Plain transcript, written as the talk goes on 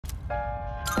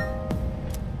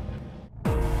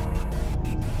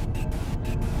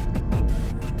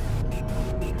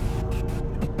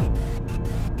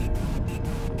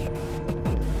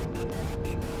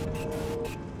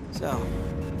So,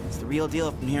 it's the real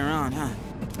deal from here on, huh?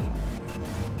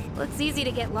 Looks easy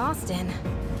to get lost in.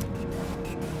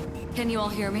 Can you all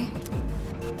hear me?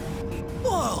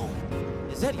 Whoa!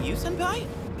 Is that you, Senpai?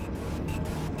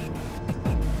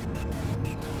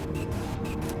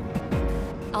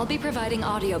 I'll be providing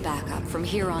audio backup from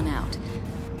here on out.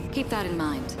 Keep that in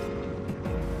mind.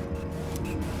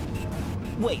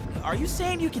 Wait, are you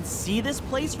saying you can see this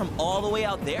place from all the way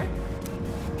out there?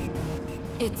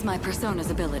 It's my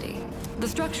persona's ability. The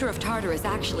structure of Tartarus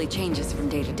actually changes from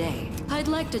day to day. I'd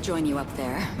like to join you up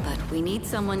there, but we need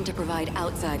someone to provide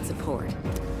outside support.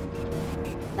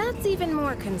 That's even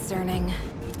more concerning.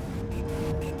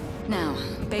 Now,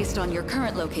 based on your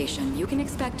current location, you can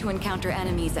expect to encounter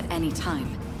enemies at any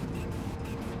time.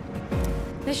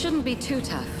 This shouldn't be too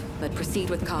tough, but proceed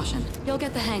with caution. You'll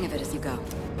get the hang of it as you go.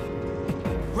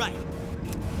 Right.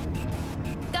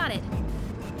 Got it.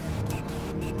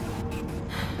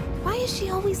 Why is she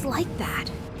always like that?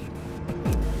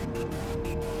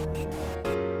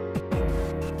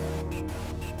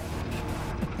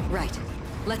 Right.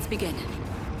 Let's begin.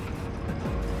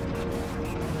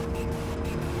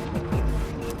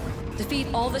 Defeat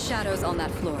all the shadows on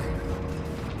that floor.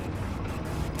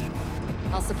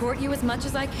 I'll support you as much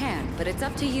as I can, but it's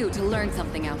up to you to learn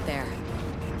something out there.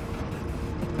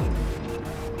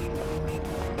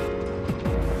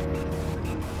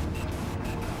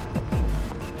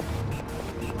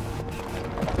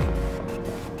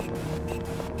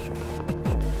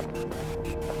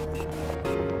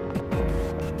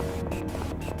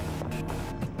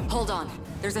 Hold on.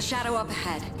 There's a shadow up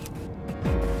ahead.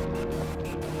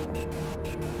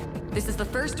 This is the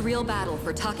first real battle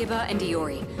for Takeba and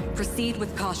Iori. Proceed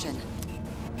with caution.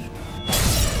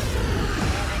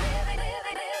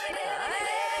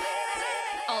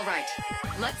 All right.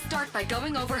 Let's start by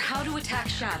going over how to attack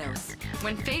shadows.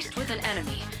 When faced with an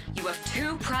enemy, you have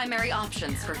two primary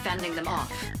options for fending them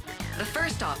off. The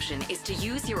first option is to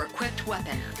use your equipped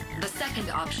weapon. The second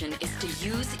option is to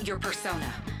use your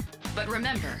persona. But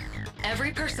remember,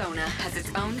 every persona has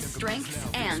its own strengths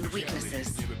and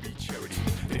weaknesses.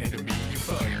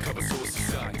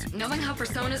 Knowing how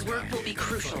personas work will be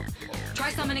crucial.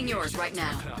 Try summoning yours right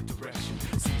now.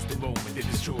 Seize the moment, they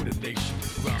destroy the nation.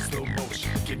 Round slow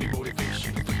motion, give me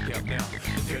motivation. Freak out now,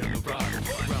 get on the ride.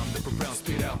 Round up around,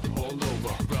 spit out all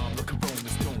over. Round like a rolling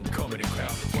stone, come in the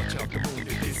crowd. Watch out the moon,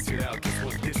 they diss it out. Guess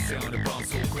what this sound around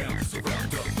so ground. So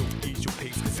round up, don't ease your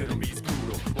pace, cause enemy's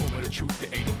brutal. Over the truth,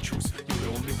 there ain't no truce. You're the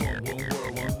only one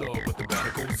world, one love. But the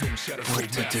battle goes in, shadows What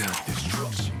to do?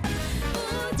 Destruction.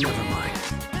 Never mind.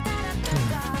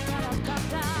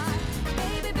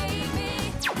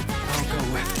 I'll go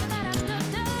with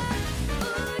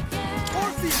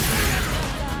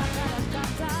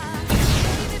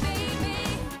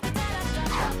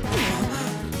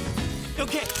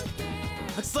Okay,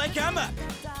 looks like I'm up.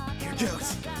 Here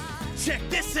goes. Check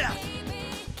this out.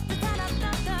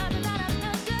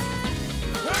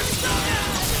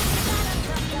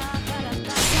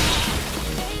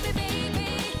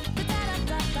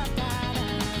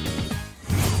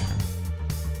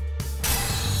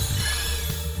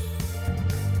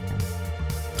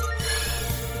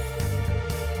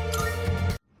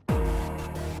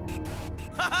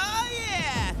 Oh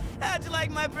yeah! How'd you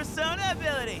like my persona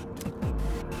ability?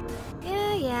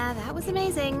 Yeah, that was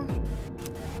amazing.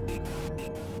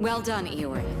 Well done,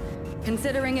 Iori.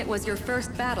 Considering it was your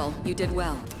first battle, you did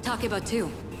well. Takeba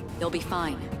too. You'll be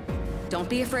fine. Don't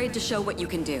be afraid to show what you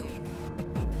can do.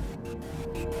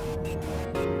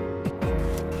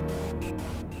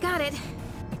 Got it.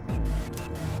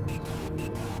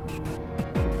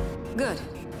 Good.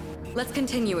 Let's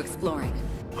continue exploring.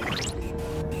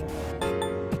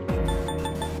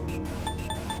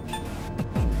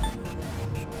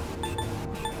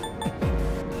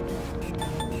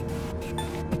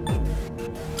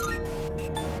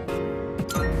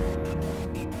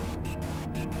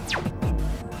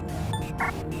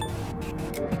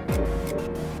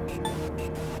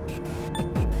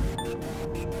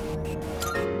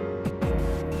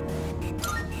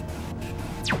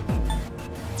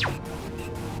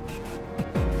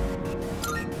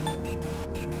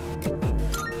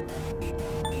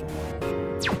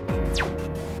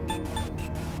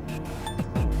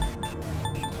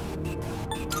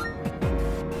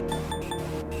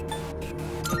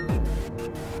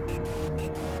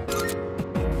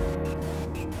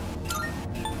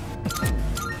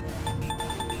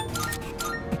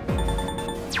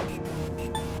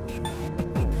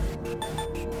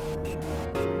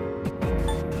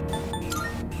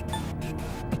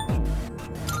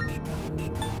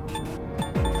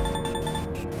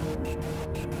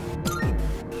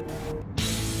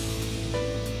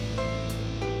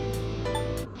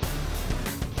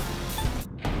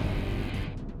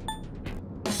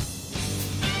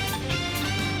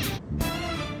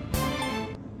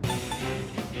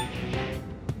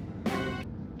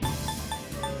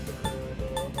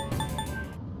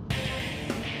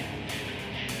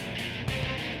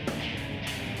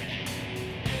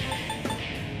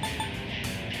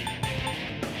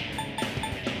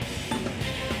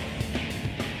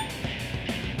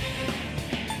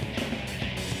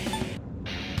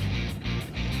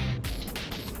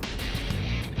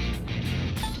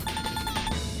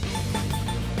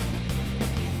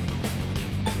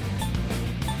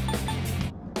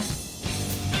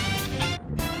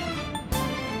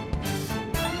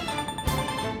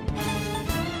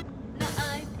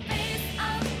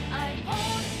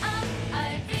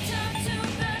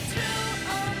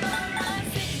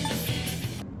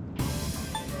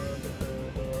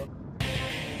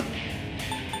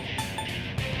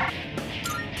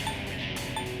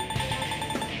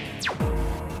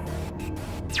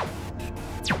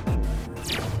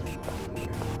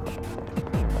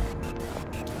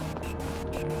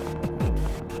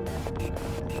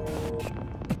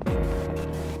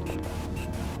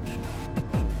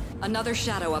 Another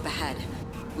shadow up ahead.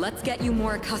 Let's get you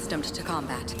more accustomed to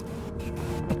combat.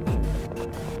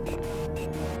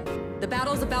 The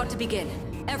battle's about to begin.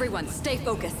 Everyone, stay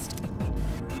focused.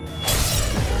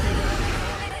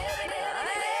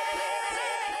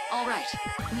 All right,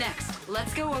 next,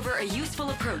 let's go over a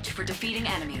useful approach for defeating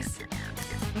enemies.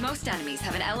 Most enemies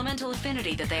have an elemental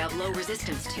affinity that they have low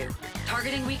resistance to.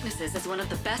 Targeting weaknesses is one of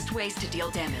the best ways to deal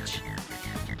damage.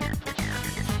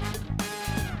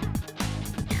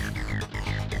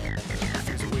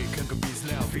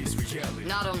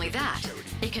 Not only that,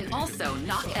 it can also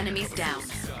knock enemies down.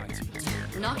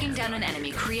 Knocking down an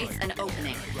enemy creates an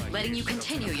opening, letting you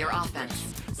continue your offense.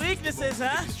 Weaknesses,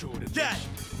 huh? Done.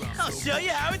 I'll show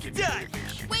you how it's done.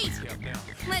 Wait!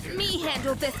 Let me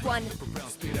handle this one.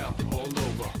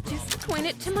 Just point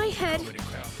it to my head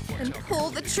and pull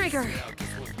the trigger.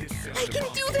 I can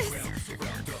do this!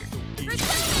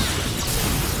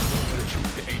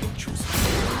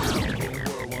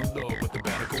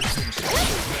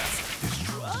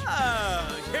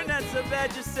 Oh, you're not so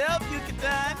bad yourself,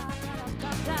 Yucatan.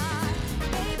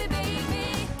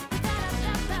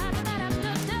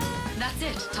 That's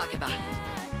it, Takeba.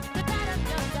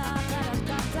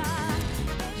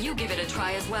 You give it a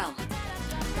try as well.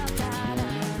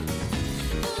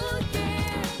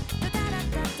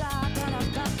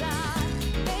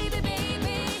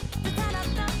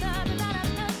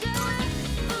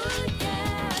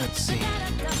 Let's see.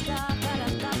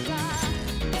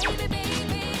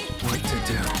 What to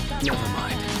do? Never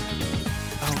mind.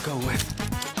 I'll go with...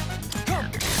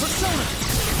 Come, Persona!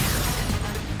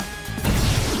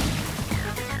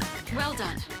 Well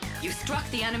done. You struck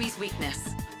the enemy's weakness.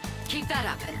 Keep that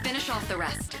up and finish off the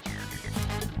rest.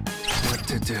 What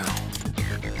to do?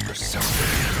 Persona.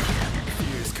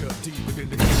 Fears cut deep within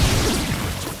the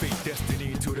your fate,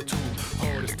 destiny to the tomb.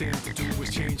 Hardest thing to do is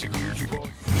change who you are.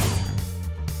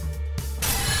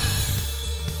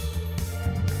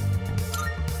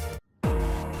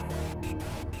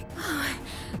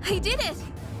 I did it!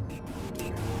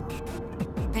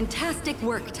 Fantastic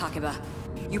work, Takeba.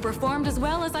 You performed as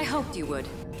well as I hoped you would.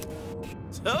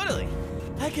 Totally.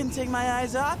 I couldn't take my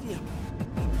eyes off you.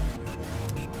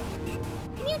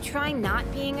 Can you try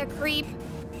not being a creep?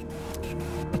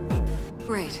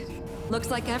 Great. Looks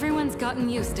like everyone's gotten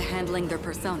used to handling their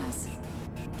personas.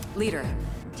 Leader,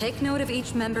 take note of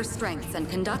each member's strengths and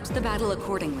conduct the battle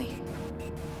accordingly.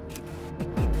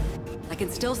 I can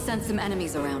still sense some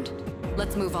enemies around.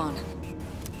 Let's move on.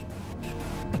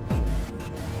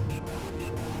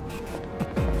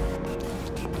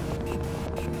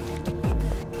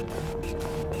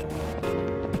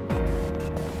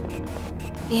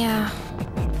 Yeah.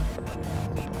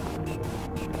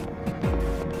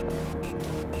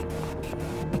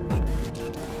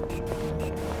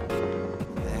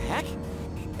 The heck?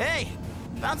 Hey,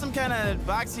 found some kind of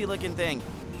boxy looking thing.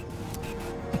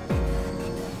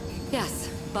 Yes,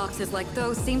 boxes like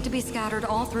those seem to be scattered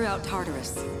all throughout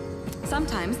Tartarus.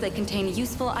 Sometimes they contain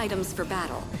useful items for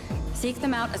battle. Seek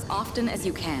them out as often as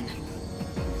you can.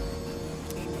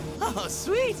 Oh,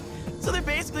 sweet! So they're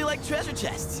basically like treasure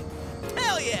chests.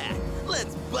 Hell yeah!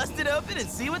 Let's bust it open and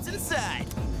see what's inside.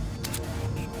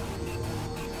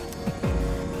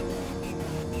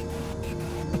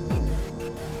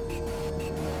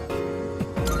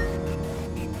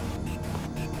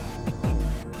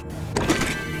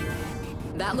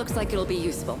 That looks like it'll be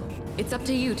useful. It's up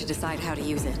to you to decide how to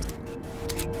use it.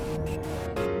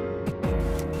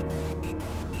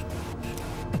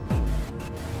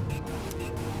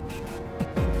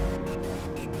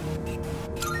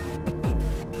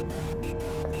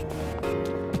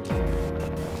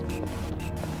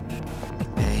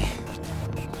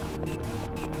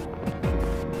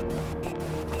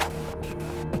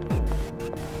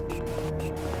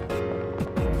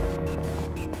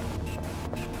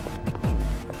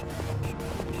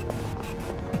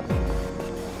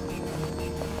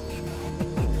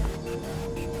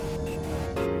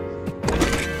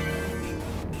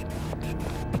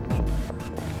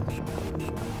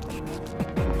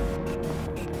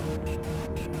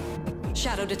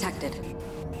 Shadow detected.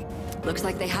 Looks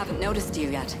like they haven't noticed you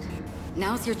yet.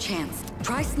 Now's your chance.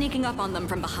 Try sneaking up on them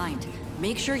from behind.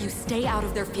 Make sure you stay out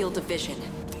of their field of vision.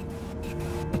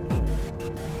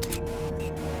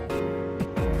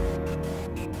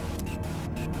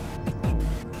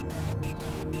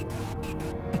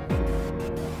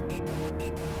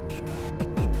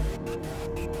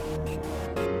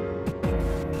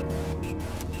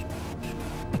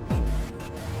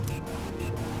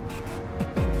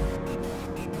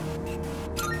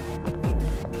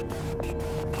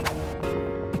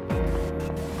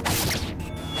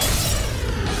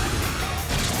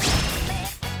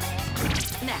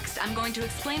 Next, I'm going to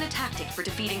explain a tactic for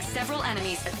defeating several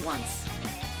enemies at once.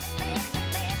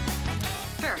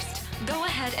 First, go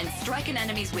ahead and strike an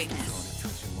enemy's weakness.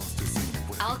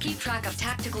 I'll keep track of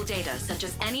tactical data, such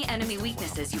as any enemy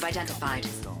weaknesses you've identified.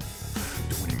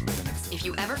 If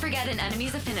you ever forget an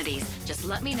enemy's affinities, just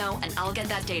let me know and I'll get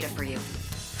that data for you.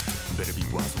 Better be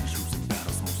wise when choosing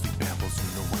battles, mostly babbles. You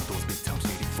know when those big time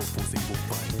shady fofos they will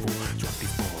fight for. Drop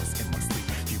these bars in my sleep,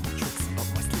 few tricks up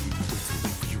my sleeve. Wait till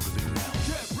late for you to live now.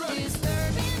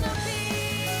 Disturbing the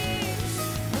peace,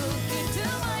 look into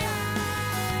my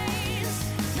eyes.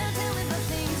 Now tell me the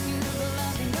things you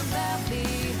loving about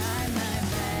behind my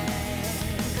back.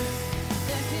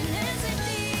 Happiness in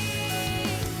me,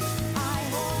 I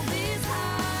hold this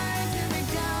hard to break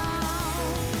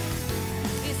down.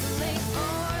 It's late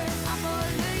or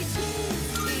apology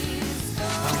is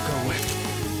I'll go with.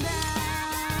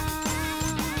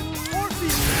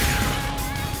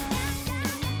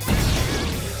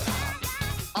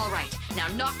 All right, now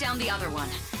knock down the other one.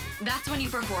 That's when you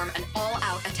perform an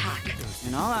all-out attack.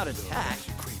 An all-out attack?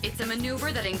 It's a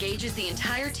maneuver that engages the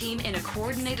entire team in a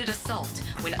coordinated assault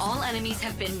when all enemies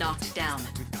have been knocked down.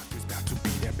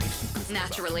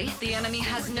 Naturally, the enemy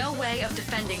has no way of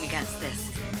defending against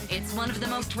this. It's one of the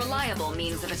most reliable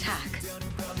means of attack.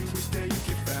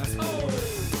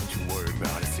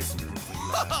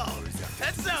 Whoa!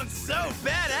 That sounds so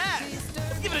badass!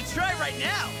 Let's give it a try right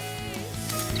now!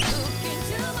 look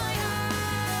into my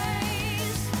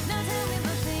eyes. Now tell me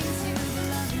the things you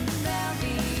loving about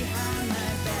behind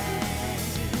my back.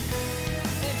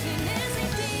 Happiness in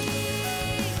me,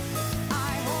 I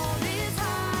hold this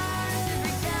hard to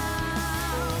break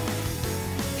down.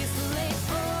 It's late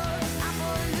for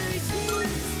apologies.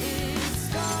 It's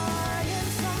starting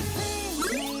something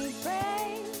may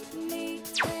break me.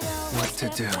 What to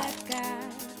do?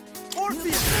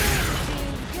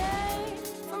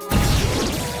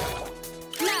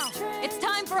 Now, it's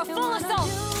time for a full assault!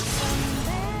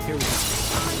 Here we go.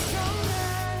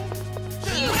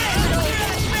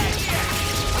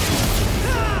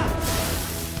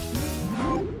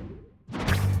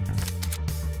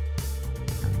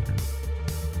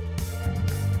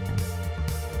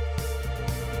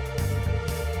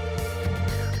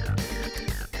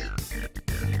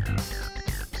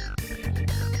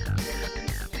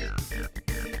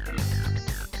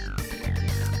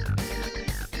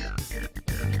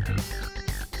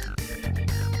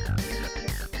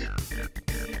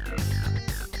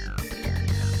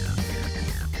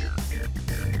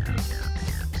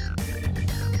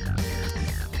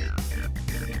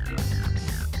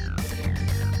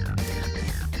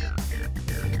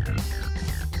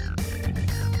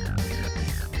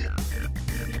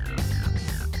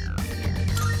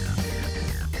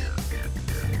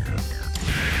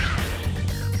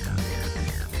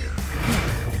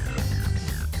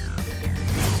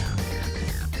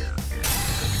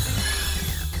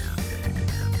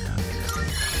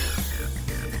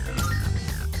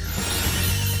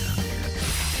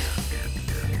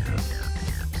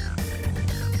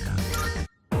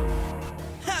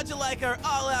 How'd you like our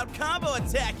all-out combo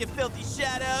attack, you filthy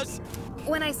shadows?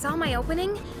 When I saw my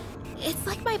opening, it's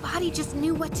like my body just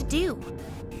knew what to do.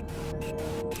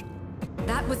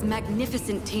 That was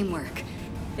magnificent teamwork.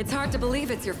 It's hard to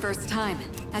believe it's your first time.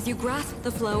 As you grasp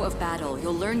the flow of battle,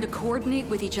 you'll learn to coordinate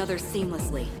with each other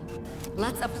seamlessly.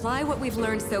 Let's apply what we've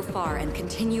learned so far and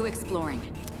continue exploring.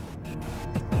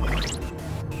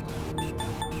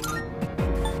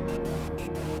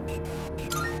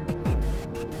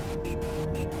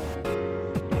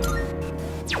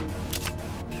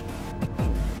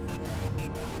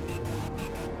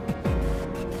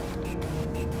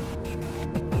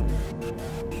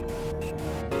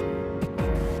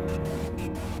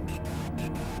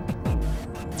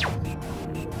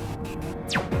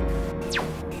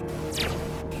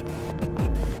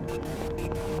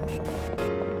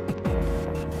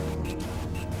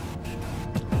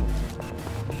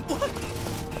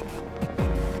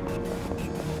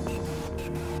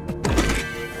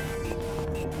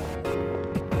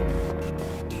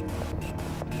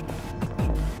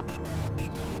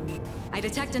 I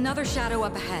detect another shadow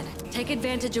up ahead. Take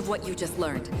advantage of what you just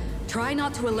learned. Try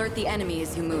not to alert the enemy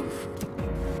as you move.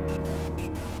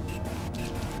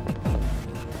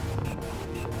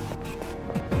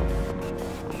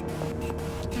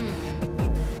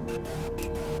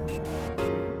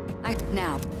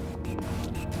 Now.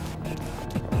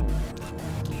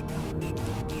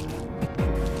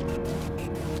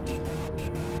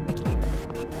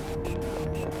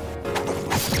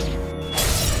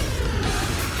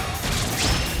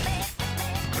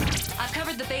 I've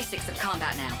covered the basics of combat.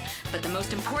 combat now, but the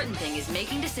most important thing is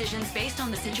making decisions based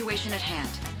on the situation at hand.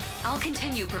 I'll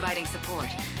continue providing support,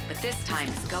 but this time,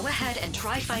 go ahead and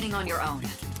try fighting on your own.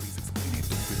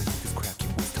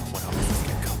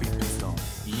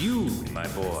 You, my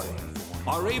boy,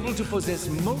 are able to possess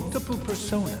multiple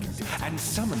personas and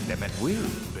summon them at will.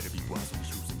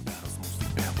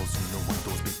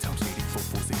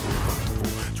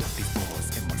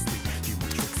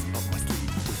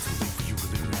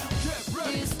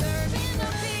 Disturbing the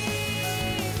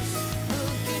peace.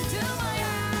 Look into my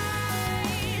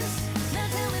eyes. Now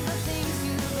tell me the things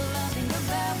you were laughing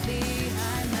about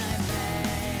behind my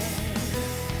back.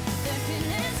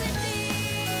 Emptiness in me.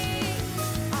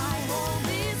 I hold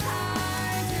this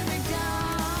hard to break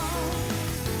down.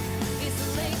 It's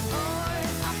late or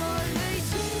I'm already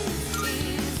too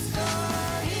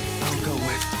story. I'll go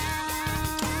with.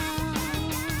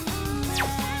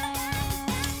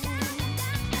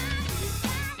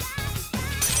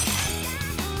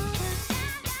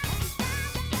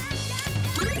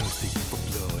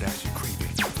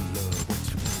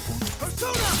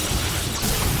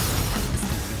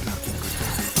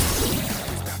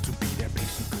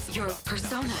 Your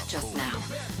persona just now.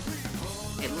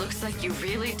 It looks like you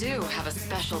really do have a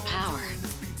special power.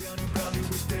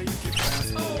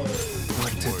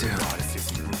 What to do?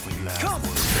 Come!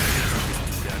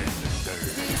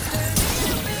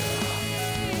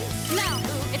 Now,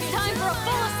 it's time for a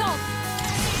full assault.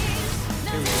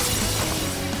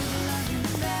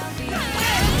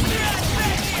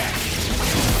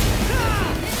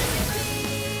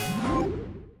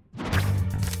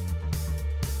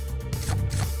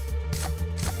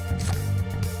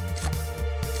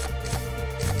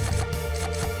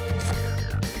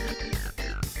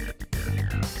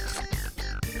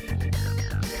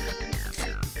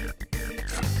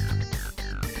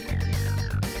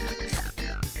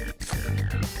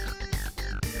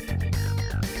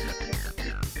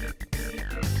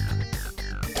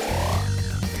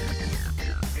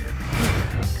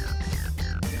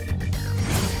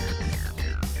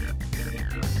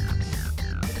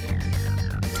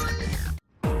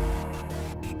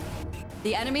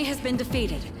 The enemy has been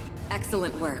defeated.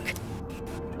 Excellent work.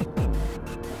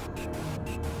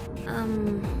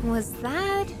 Was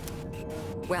that?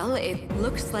 Well, it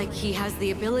looks like he has the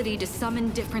ability to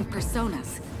summon different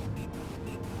personas.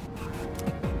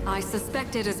 I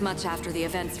suspected as much after the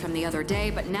events from the other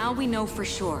day, but now we know for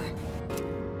sure.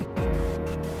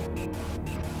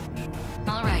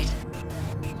 All right.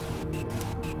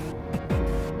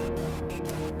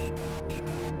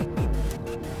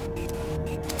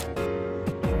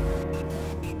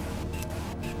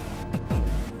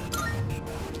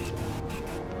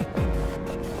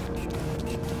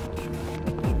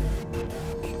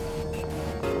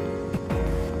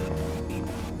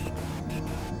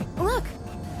 Look!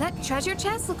 That treasure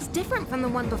chest looks different from the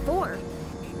one before.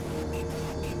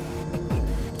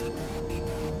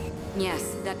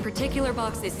 Yes, that particular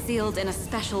box is sealed in a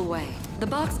special way. The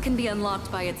box can be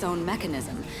unlocked by its own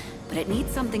mechanism, but it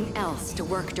needs something else to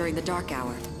work during the dark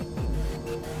hour.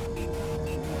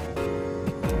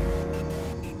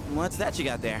 What's that you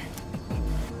got there?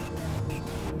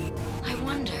 I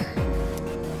wonder...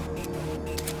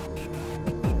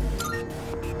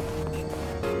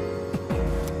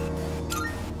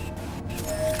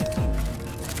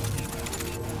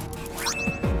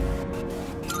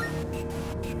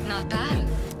 Not bad.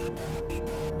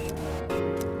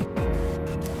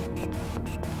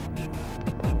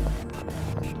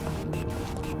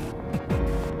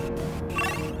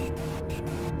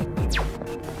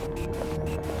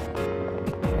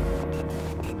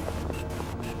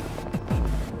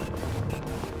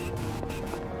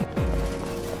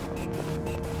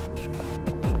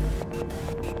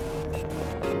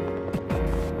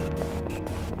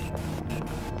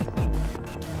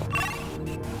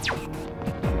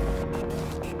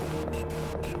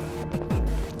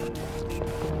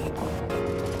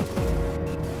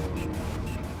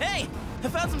 Hey! I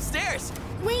found some stairs!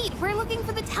 Wait, we're looking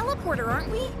for the teleporter, aren't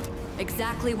we?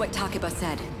 Exactly what Takeba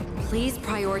said. Please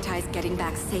prioritize getting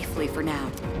back safely for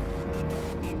now.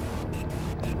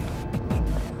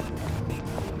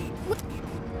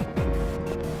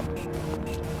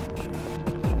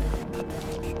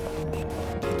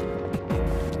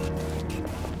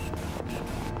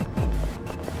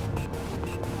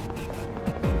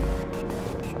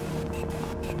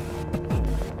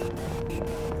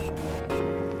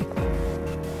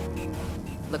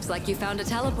 Looks like you found a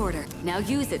teleporter. Now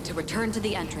use it to return to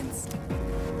the entrance.